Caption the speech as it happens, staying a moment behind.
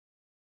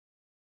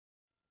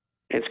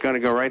It's going to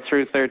go right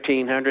through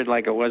 1,300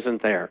 like it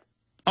wasn't there.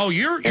 Oh,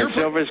 you're and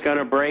silver's going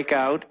to break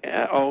out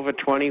over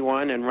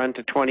 21 and run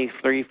to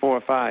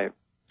 23.45.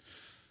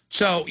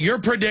 So you're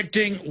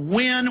predicting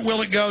when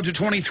will it go to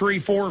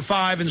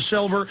 23.45 in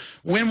silver?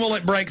 When will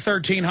it break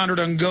 1,300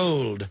 on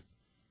gold?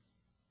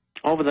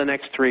 Over the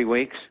next 3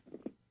 weeks.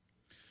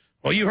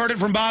 Well, you heard it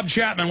from Bob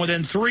Chapman.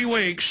 Within 3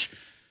 weeks,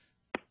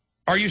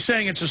 are you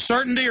saying it's a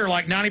certainty or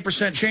like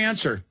 90%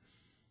 chance? Or?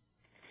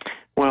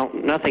 Well,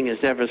 nothing is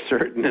ever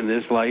certain in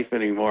this life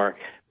anymore.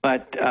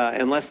 But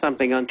unless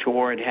something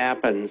untoward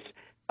happens,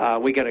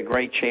 we got a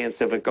great chance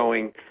of it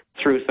going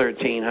through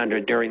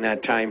 1,300 during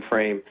that time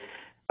frame.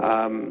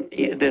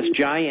 This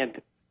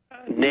giant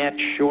net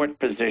short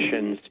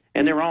positions,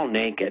 and they're all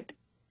naked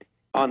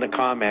on the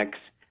COMEX.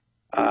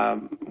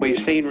 We've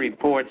seen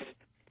reports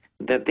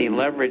that the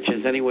leverage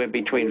is anywhere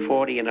between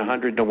 40 and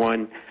 100 to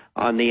 1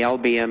 on the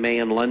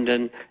LBMA in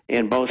London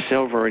in both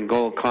silver and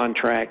gold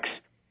contracts.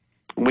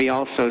 We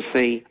also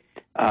see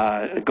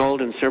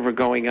gold and silver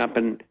going up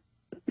and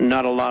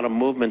not a lot of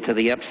movement to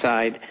the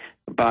upside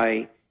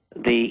by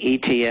the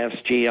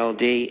ETFs,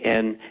 GLD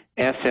and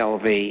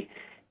SLV.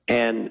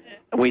 And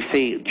we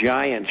see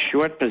giant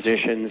short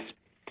positions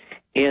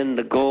in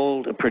the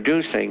gold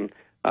producing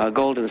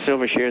gold and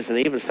silver shares, and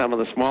even some of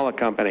the smaller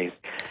companies.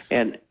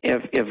 And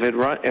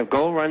if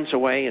gold runs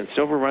away and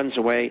silver runs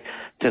away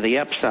to the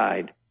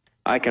upside,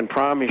 I can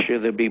promise you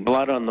there'll be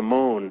blood on the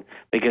moon,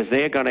 because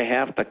they're going to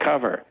have to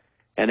cover,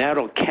 and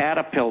that'll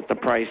catapult the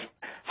price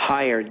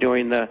higher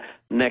during the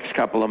next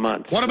couple of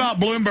months. What about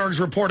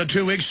Bloomberg's report of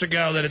 2 weeks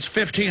ago that it's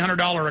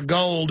 $1,500 a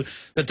gold,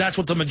 that's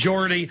what the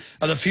majority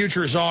of the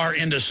futures are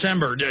in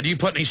December? Do you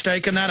put any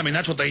stake in that? I mean,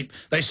 that's what they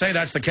say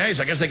that's the case.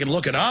 I guess they can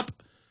look it up.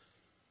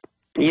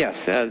 Yes,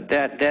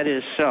 that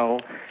is so.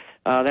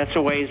 That's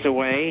a ways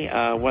away.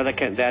 Whether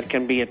that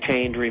can be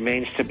attained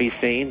remains to be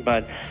seen,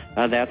 but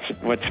that's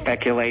what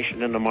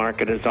speculation in the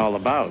market is all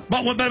about.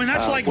 But I mean,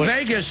 that's like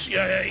Vegas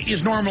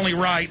is normally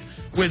right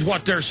with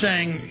what they're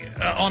saying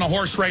on a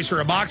horse race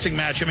or a boxing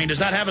match. I mean, does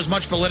that have as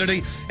much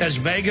validity as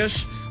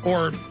Vegas,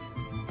 or?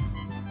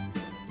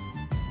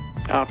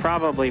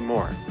 Probably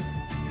more.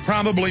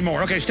 Probably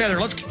more. Okay, stay there.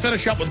 Let's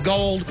finish up with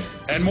gold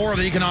and more of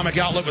the economic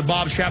outlook with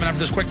Bob Chapman after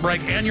this quick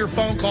break. And your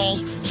phone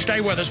calls.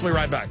 Stay with us. We'll be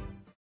right back.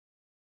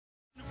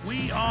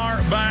 We are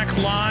back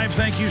live.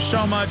 Thank you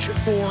so much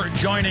for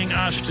joining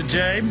us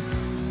today.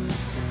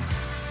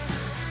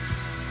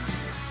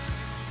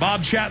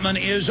 Bob Chapman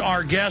is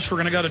our guest. We're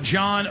going to go to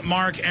John,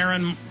 Mark,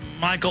 Aaron,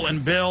 Michael,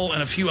 and Bill,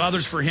 and a few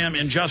others for him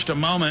in just a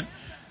moment.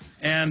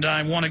 And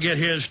I want to get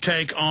his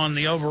take on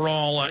the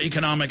overall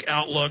economic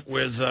outlook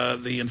with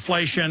the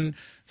inflation,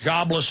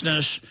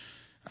 joblessness,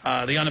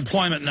 the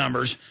unemployment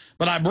numbers.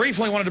 But I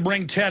briefly wanted to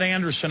bring Ted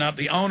Anderson up,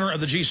 the owner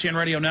of the GCN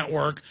Radio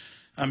Network.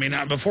 I mean,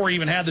 before he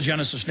even had the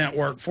Genesis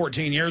Network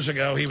 14 years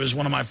ago, he was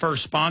one of my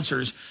first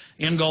sponsors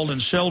in gold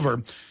and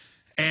silver.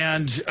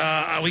 And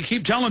we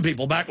keep telling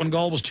people, back when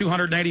gold was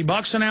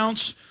 $280 an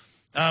ounce,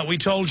 we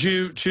told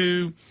you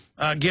to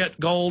get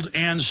gold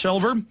and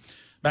silver.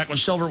 Back when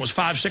silver was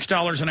 $5,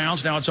 $6 an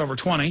ounce, now it's over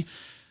 20.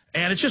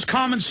 And it's just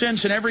common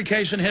sense in every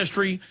case in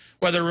history,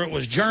 whether it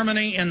was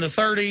Germany in the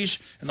 30s,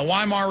 in the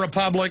Weimar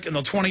Republic in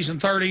the 20s and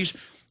 30s,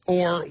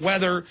 or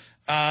whether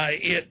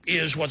it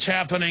is what's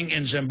happening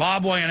in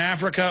Zimbabwe and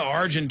Africa or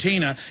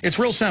Argentina. It's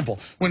real simple.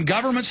 When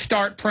governments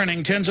start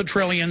printing tens of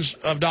trillions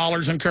of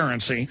dollars in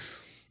currency,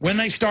 when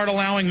they start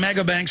allowing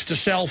mega banks to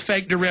sell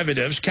fake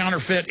derivatives,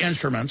 counterfeit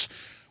instruments,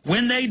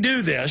 when they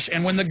do this,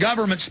 and when the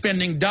government's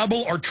spending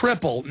double or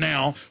triple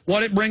now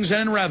what it brings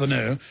in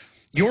revenue,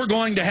 you're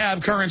going to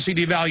have currency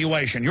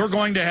devaluation. You're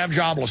going to have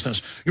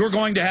joblessness. You're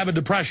going to have a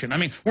depression. I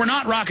mean, we're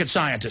not rocket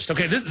scientists,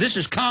 okay? This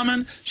is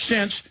common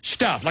sense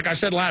stuff, like I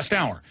said last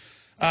hour.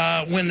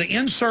 When the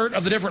insert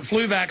of the different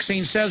flu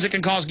vaccine says it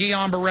can cause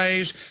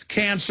Guillain-Barré's,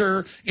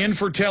 cancer,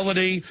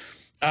 infertility,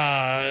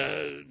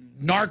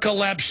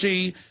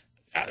 narcolepsy,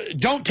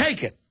 don't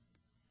take it,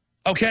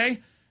 okay?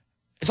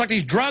 It's like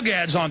these drug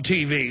ads on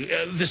TV.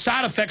 The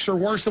side effects are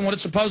worse than what it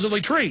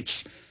supposedly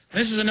treats.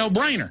 This is a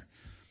no-brainer.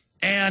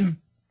 And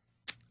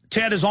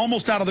Ted is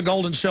almost out of the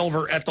gold and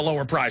silver at the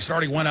lower price. It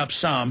already went up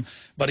some,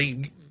 but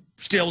he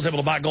still was able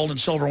to buy gold and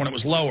silver when it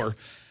was lower.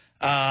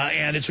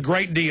 And it's a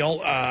great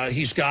deal.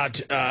 He's got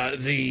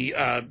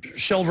the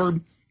silver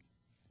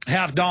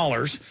half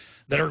dollars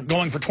that are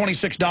going for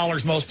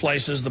 $26 most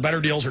places. The better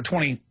deals are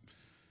 $23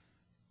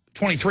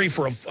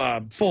 for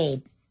a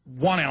full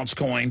 1 ounce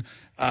coin.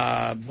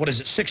 What is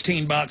it,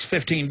 $16,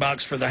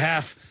 $15 for the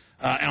half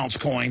ounce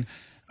coin.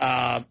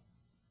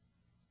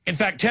 In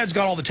fact, Ted's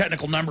got all the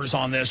technical numbers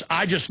on this.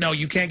 I just know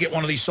you can't get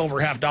one of these silver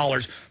half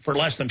dollars for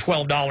less than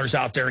 $12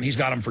 out there, and he's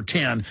got them for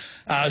 $10.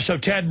 So,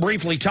 Ted,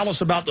 briefly, tell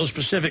us about those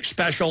specific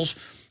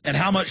specials and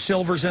how much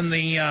silver's in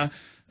the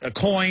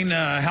coin,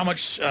 how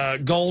much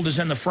gold is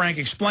in the franc.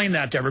 Explain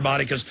that to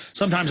everybody, because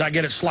sometimes I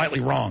get it slightly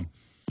wrong.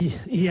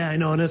 Yeah, I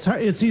know, and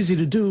it's easy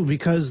to do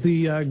because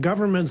the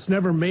governments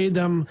never made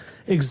them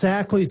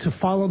exactly to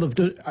follow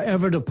the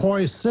ever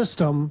deploy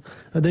system.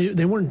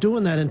 They weren't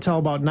doing that until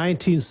about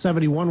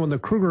 1971 when the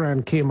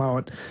Krugerrand came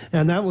out,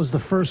 and that was the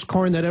first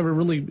coin that ever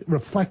really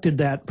reflected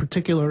that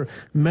particular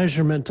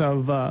measurement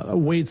of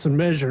weights and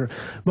measure.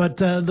 But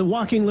the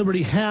Walking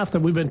Liberty half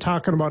that we've been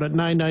talking about at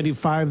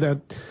 $9.95,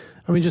 that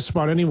I mean just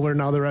about anywhere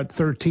now they're at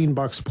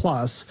 $13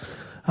 plus.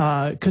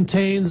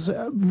 Contains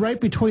right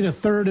between a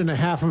third and a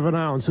half of an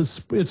ounce. It's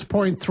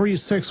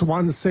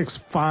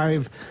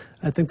 0.36165.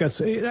 I think that's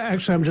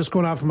actually, I'm just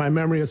going off of my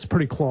memory. It's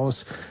pretty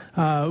close.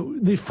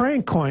 The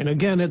franc coin,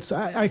 again,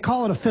 I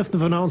call it a fifth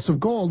of an ounce of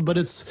gold, but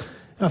it's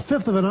a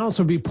fifth of an ounce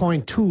would be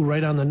 0.2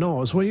 right on the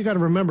nose. Well, you got to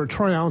remember,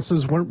 troy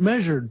ounces weren't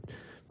measured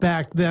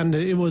back then.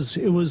 It was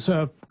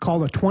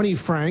called a 20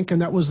 franc,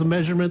 and that was the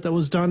measurement that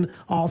was done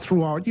all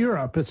throughout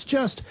Europe. It's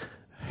just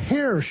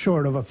hair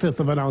short of a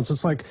fifth of an ounce.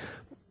 It's like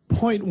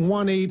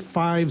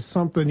 0.185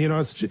 something,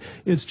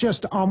 it's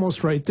just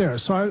almost right there.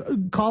 So I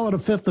call it a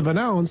fifth of an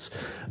ounce.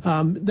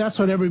 That's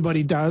what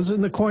everybody does.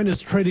 And the coin is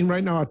trading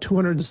right now at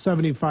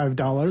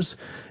 $275.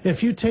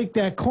 If you take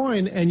that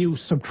coin and you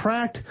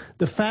subtract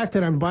the fact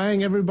that I'm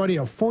buying everybody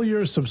a full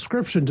year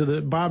subscription to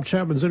the Bob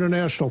Chapman's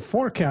International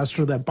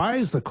Forecaster that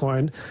buys the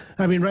coin,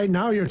 I mean, right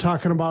now you're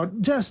talking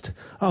about just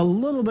a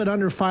little bit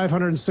under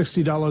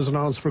 $560 an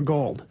ounce for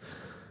gold.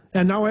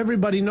 And now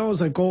everybody knows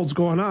that gold's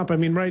going up. I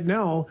mean, right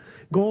now,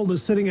 gold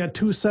is sitting at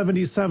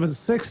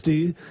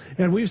 $277.60,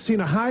 and we've seen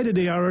a high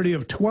today already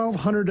of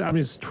 $1,200. I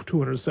mean, it's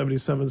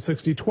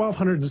 $277.60,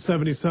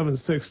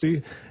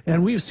 $1,277.60,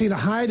 and we've seen a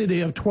high today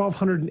of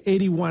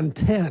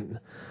 $1,281.10.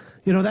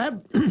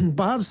 That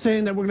Bob's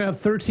saying that we're going to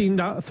have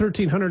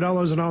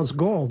 $1,300 an ounce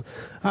gold.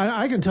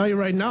 I can tell you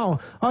right now,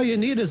 all you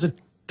need is a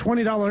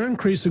 $20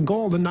 increase in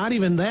gold, and not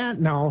even that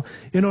now,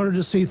 in order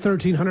to see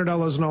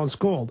 $1,300 an ounce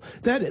gold.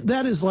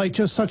 That is like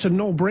just such a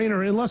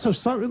no-brainer,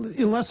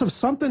 unless if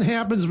something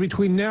happens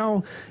between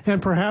now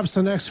and perhaps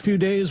the next few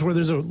days where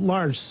there's a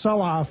large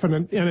sell-off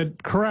and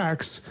it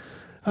corrects.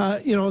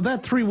 That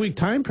 3-week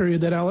time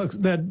period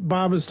that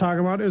Bob is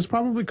talking about is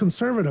probably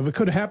conservative. It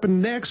could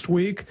happen next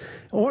week,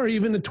 or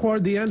even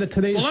toward the end of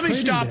today's. Well, let me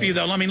stop day. you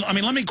though. Let me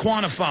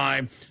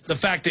quantify the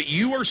fact that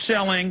you are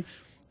selling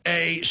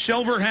a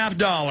silver $half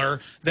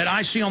that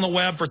I see on the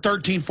web for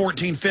 $13,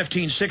 $14,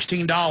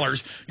 $15,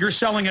 $16. You're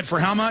selling it for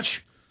how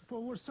much?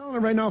 Well, we're selling it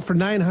right now for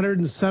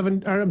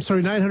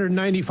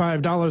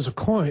 $995 a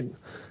coin.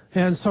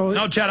 And so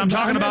no, Ted, I'm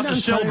talking about the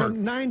silver.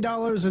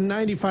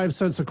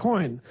 $9.95 a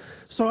coin.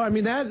 So I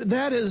mean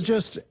that is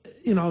just,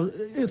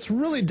 it's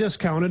really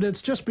discounted.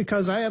 It's just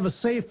because I have a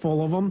safe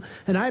full of them,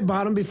 and I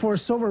bought them before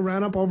silver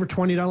ran up over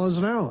 $20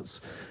 an ounce.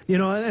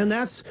 And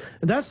that's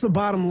the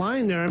bottom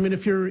line there. I mean,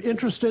 if you're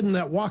interested in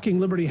that Walking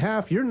Liberty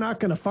half, you're not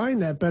going to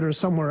find that better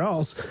somewhere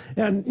else,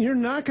 and you're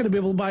not going to be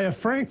able to buy a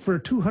franc for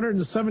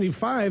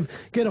 $275.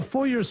 Get a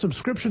full year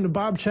subscription to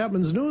Bob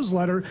Chapman's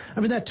newsletter. I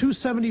mean, that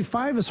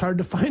 $275 is hard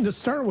to find to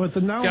start with,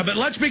 and now. Yeah, but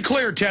let's be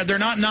clear, Ted. They're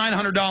not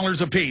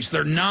 $900 a piece.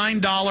 They're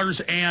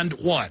 $9 and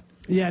what?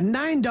 Yeah,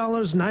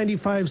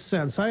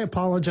 $9.95. I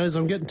apologize.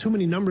 I'm getting too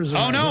many numbers.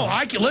 Oh, no.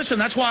 Listen,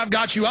 that's why I've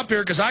got you up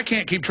here, because I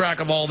can't keep track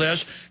of all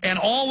this. And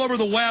all over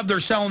the web, they're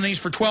selling these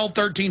for $12,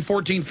 $13,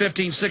 $14,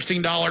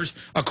 $15,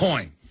 $16 a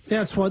coin.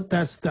 That's what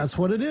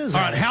it is.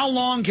 All right, how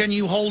long can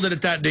you hold it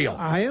at that deal?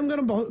 I am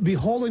going to be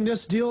holding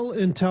this deal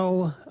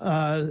until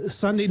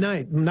Sunday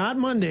night, not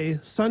Monday,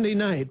 Sunday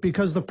night,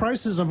 because the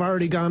prices have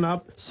already gone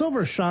up.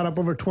 Silver shot up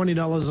over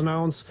 $20 an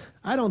ounce.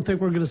 I don't think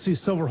we're going to see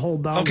silver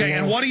hold down. Okay,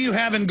 and what do you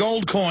have in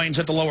gold coins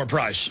at the lower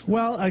price?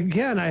 Well,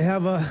 again, I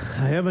have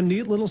a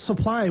neat little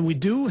supply. We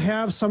do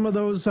have some of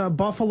those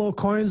Buffalo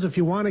coins. If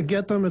you want to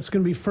get them, it's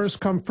going to be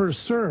first come,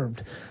 first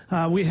served.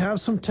 We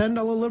have some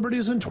 $10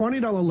 liberties and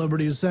 $20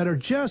 liberties that are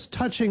just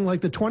touching,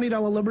 like the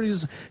 $20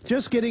 liberties,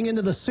 just getting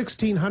into the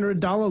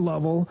 $1,600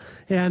 level.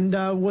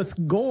 And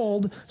with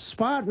gold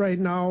spot right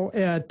now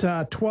at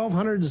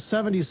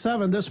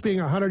 $1,277, this being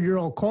a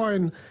 100-year-old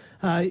coin,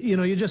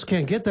 you just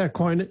can't get that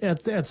coin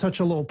at such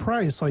a low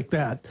price like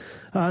that.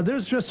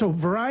 There's just a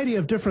variety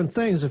of different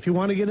things. If you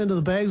want to get into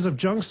the bags of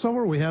junk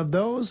silver, we have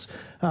those.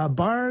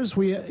 Bars,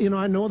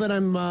 I know that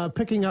I'm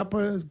picking up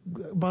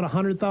about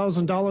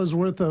 $100,000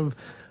 worth of,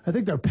 I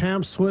think they're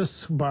Pam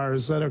Swiss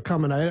bars that are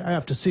coming. I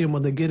have to see them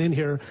when they get in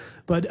here.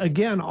 But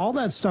again, all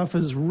that stuff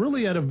is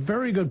really at a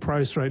very good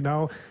price right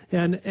now.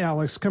 And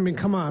Alex,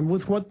 come on,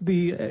 with what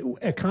the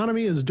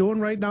economy is doing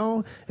right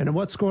now and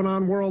what's going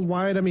on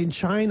worldwide, I mean,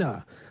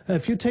 China.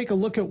 If you take a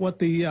look at what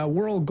the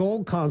World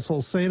Gold Council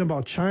is saying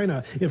about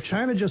China, if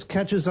China just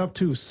catches up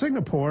to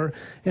Singapore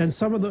and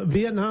some of the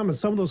Vietnam and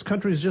some of those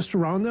countries just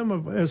around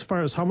them, as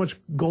far as how much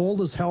gold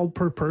is held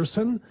per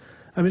person,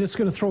 I mean, it's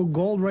going to throw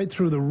gold right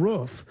through the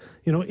roof.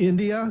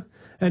 India,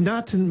 and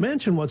not to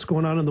mention what's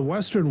going on in the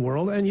Western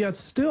world, and yet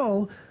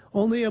still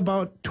only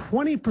about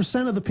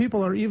 20% of the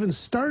people are even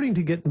starting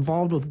to get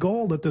involved with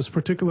gold at this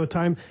particular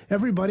time.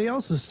 Everybody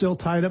else is still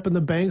tied up in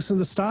the banks and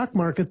the stock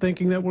market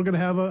thinking that we're going to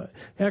have an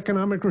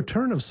economic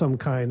return of some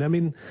kind. I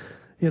mean,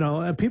 You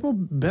know, and people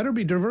better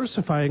be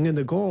diversifying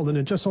into gold, and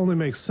it just only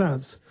makes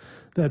sense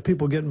that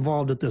people get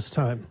involved at this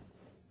time.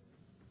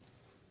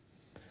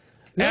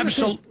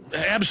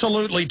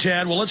 Absolutely,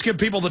 Ted. Well, let's give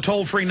people the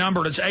toll-free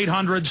number. It's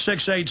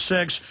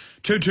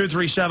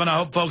 800-686-2237. I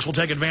hope folks will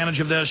take advantage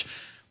of this.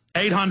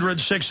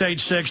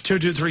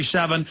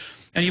 800-686-2237.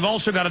 And you've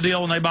also got a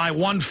deal when they buy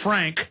 1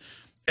 franc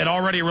at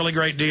already a really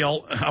great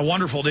deal, a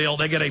wonderful deal.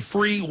 They get a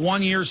free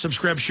 1-year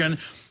subscription.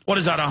 What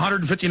is that,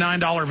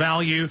 $159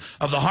 value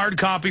of the hard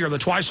copy or the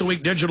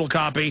twice-a-week digital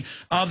copy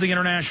of the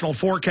International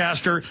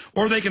Forecaster,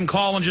 or they can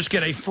call and just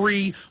get a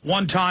free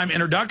one-time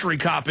introductory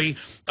copy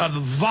of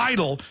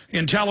vital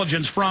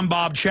intelligence from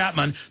Bob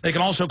Chapman. They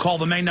can also call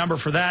the main number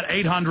for that,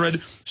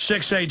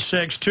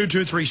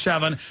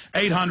 800-686-2237,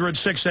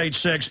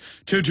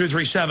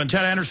 800-686-2237.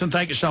 Ted Anderson,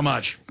 thank you so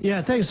much.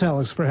 Yeah, thanks,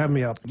 Alex, for having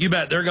me up. You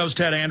bet. There goes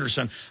Ted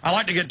Anderson. I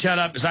like to get Ted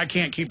up because I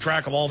can't keep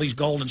track of all these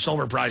gold and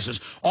silver prices.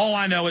 All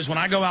I know is when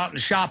I go out and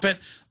shop it,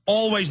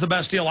 always the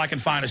best deal I can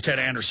find is Ted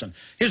Anderson.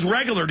 His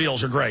regular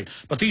deals are great,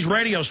 but these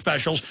radio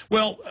specials,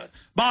 well,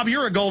 Bob,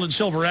 you're a gold and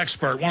silver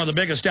expert, one of the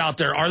biggest out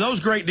there. Are those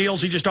great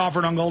deals he just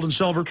offered on gold and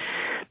silver?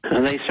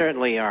 They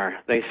certainly are.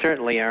 They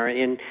certainly are.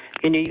 And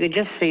you can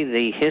just see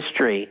the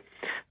history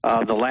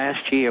of the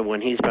last year when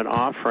he's been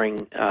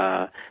offering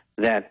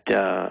that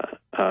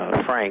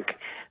franc.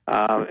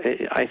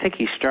 I think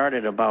he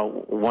started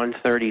about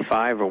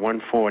 135 or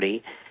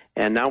 140,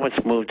 and now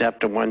it's moved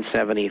up to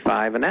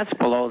 175, and that's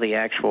below the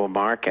actual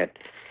market.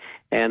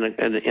 And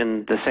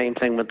the same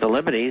thing with the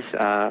Liberties.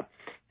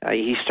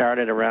 He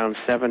started around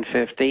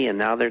 $7.50, and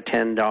now they're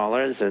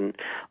 $10, and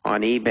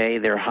on eBay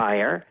they're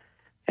higher.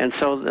 And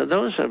so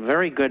those are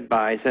very good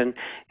buys, and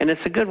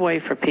it's a good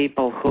way for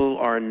people who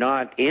are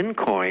not in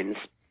coins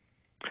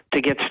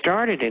to get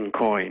started in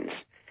coins,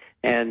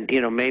 and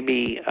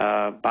maybe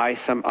buy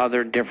some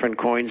other different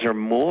coins or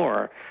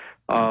more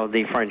of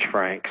the French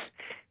francs.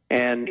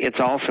 And it's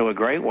also a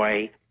great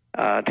way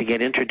to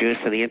get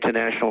introduced to the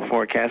International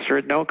Forecaster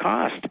at no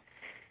cost.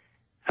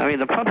 I mean,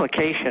 the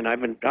publication,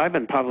 I've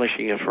been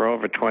publishing it for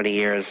over 20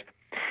 years,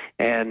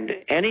 and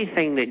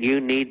anything that you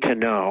need to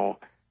know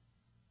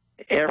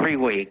every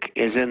week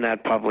is in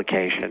that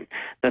publication.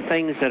 The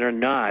things that are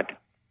not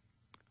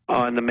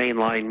on the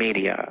mainline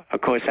media.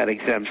 Of course, that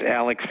exempts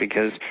Alex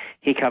because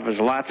he covers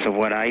lots of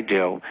what I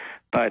do,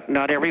 but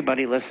not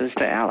everybody listens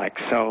to Alex.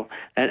 So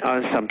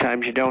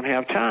sometimes you don't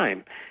have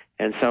time.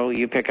 And so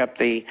you pick up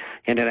the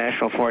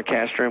International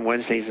Forecaster on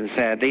Wednesdays and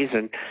Saturdays,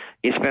 and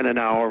you spend an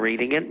hour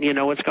reading it, and you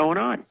know what's going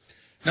on.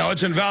 No,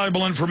 it's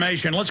invaluable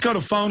information. Let's go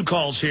to phone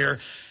calls here.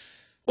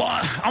 Well,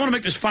 I want to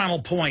make this final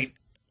point.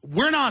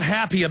 We're not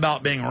happy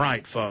about being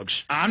right,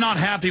 folks. I'm not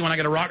happy when I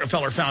get a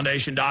Rockefeller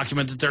Foundation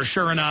document that they're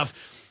sure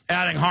enough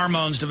adding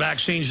hormones to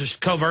vaccines to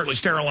covertly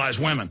sterilize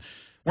women.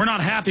 We're not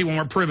happy when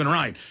we're proven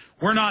right.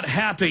 We're not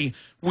happy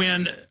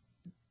when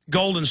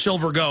gold and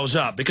silver goes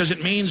up because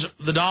it means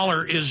the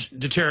dollar is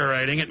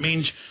deteriorating. It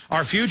means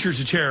our future's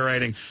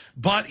deteriorating.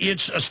 But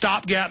it's a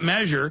stopgap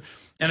measure,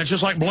 and it's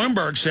just like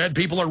Bloomberg said,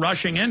 people are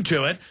rushing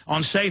into it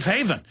on safe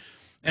haven.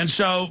 And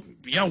so,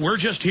 we're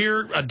just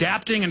here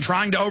adapting and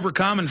trying to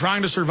overcome and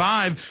trying to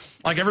survive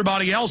like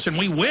everybody else. And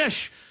we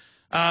wish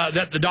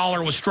that the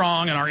dollar was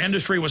strong and our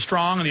industry was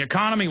strong and the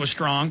economy was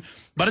strong,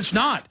 but it's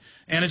not.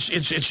 And it's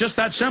just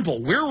that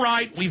simple. We're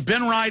right. We've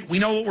been right. We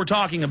know what we're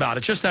talking about.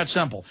 It's just that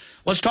simple.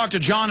 Let's talk to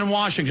John in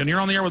Washington.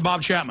 You're on the air with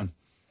Bob Chapman.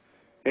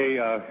 Hey,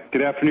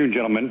 good afternoon,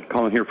 gentlemen.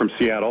 Calling here from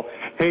Seattle.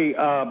 Hey,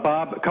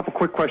 Bob, a couple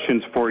quick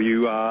questions for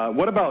you.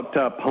 What about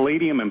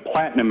palladium and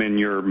platinum in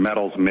your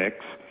metals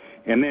mix?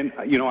 And then,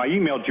 I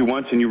emailed you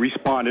once and you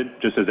responded,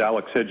 just as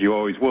Alex said you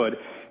always would,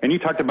 and you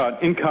talked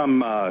about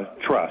income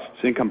trusts,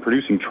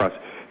 income-producing trusts.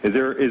 Is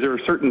there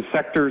certain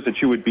sectors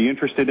that you would be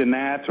interested in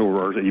that,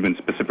 or even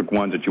specific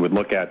ones that you would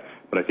look at?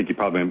 But I think you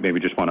probably maybe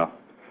just want to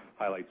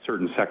highlight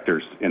certain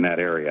sectors in that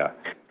area.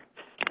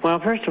 Well,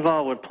 first of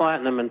all, with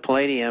platinum and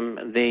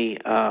palladium,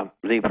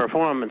 the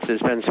performance has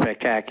been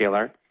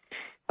spectacular.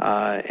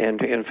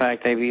 And in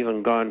fact, they've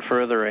even gone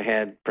further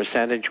ahead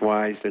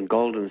percentage-wise than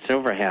gold and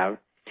silver have.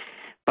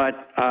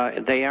 But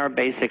they are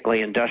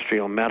basically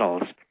industrial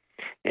metals,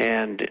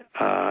 and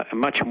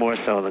much more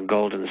so than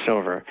gold and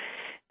silver.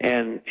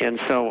 And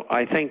so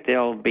I think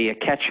there'll be a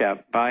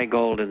catch-up by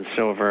gold and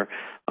silver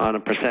on a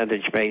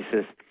percentage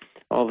basis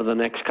over the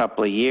next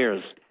couple of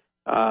years.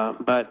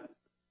 But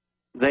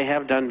they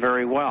have done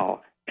very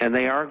well, and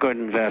they are good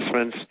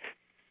investments.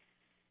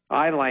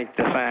 I like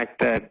the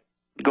fact that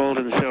gold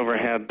and silver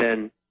have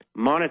been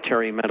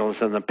monetary metals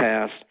in the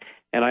past,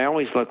 and I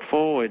always look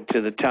forward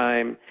to the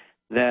time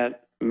that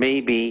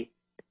maybe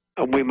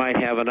we might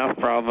have enough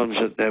problems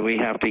that we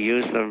have to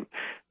use them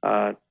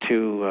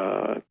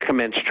to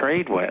commence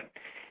trade with.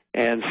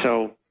 And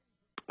so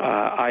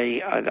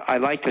I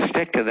like to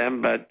stick to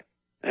them, but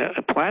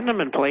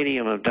platinum and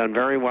palladium have done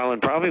very well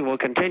and probably will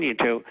continue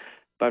to,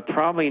 but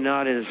probably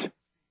not as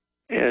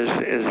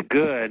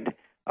good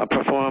a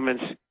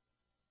performance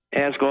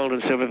as gold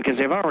and silver because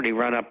they've already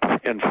run up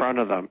in front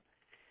of them.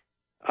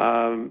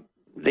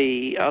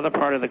 The other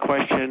part of the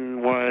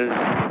question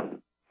was...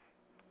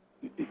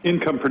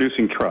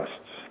 income-producing trusts?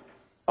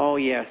 Oh,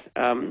 yes.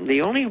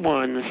 The only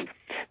ones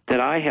that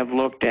I have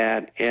looked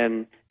at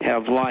and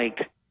have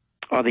liked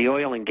are the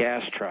oil and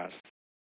gas trusts.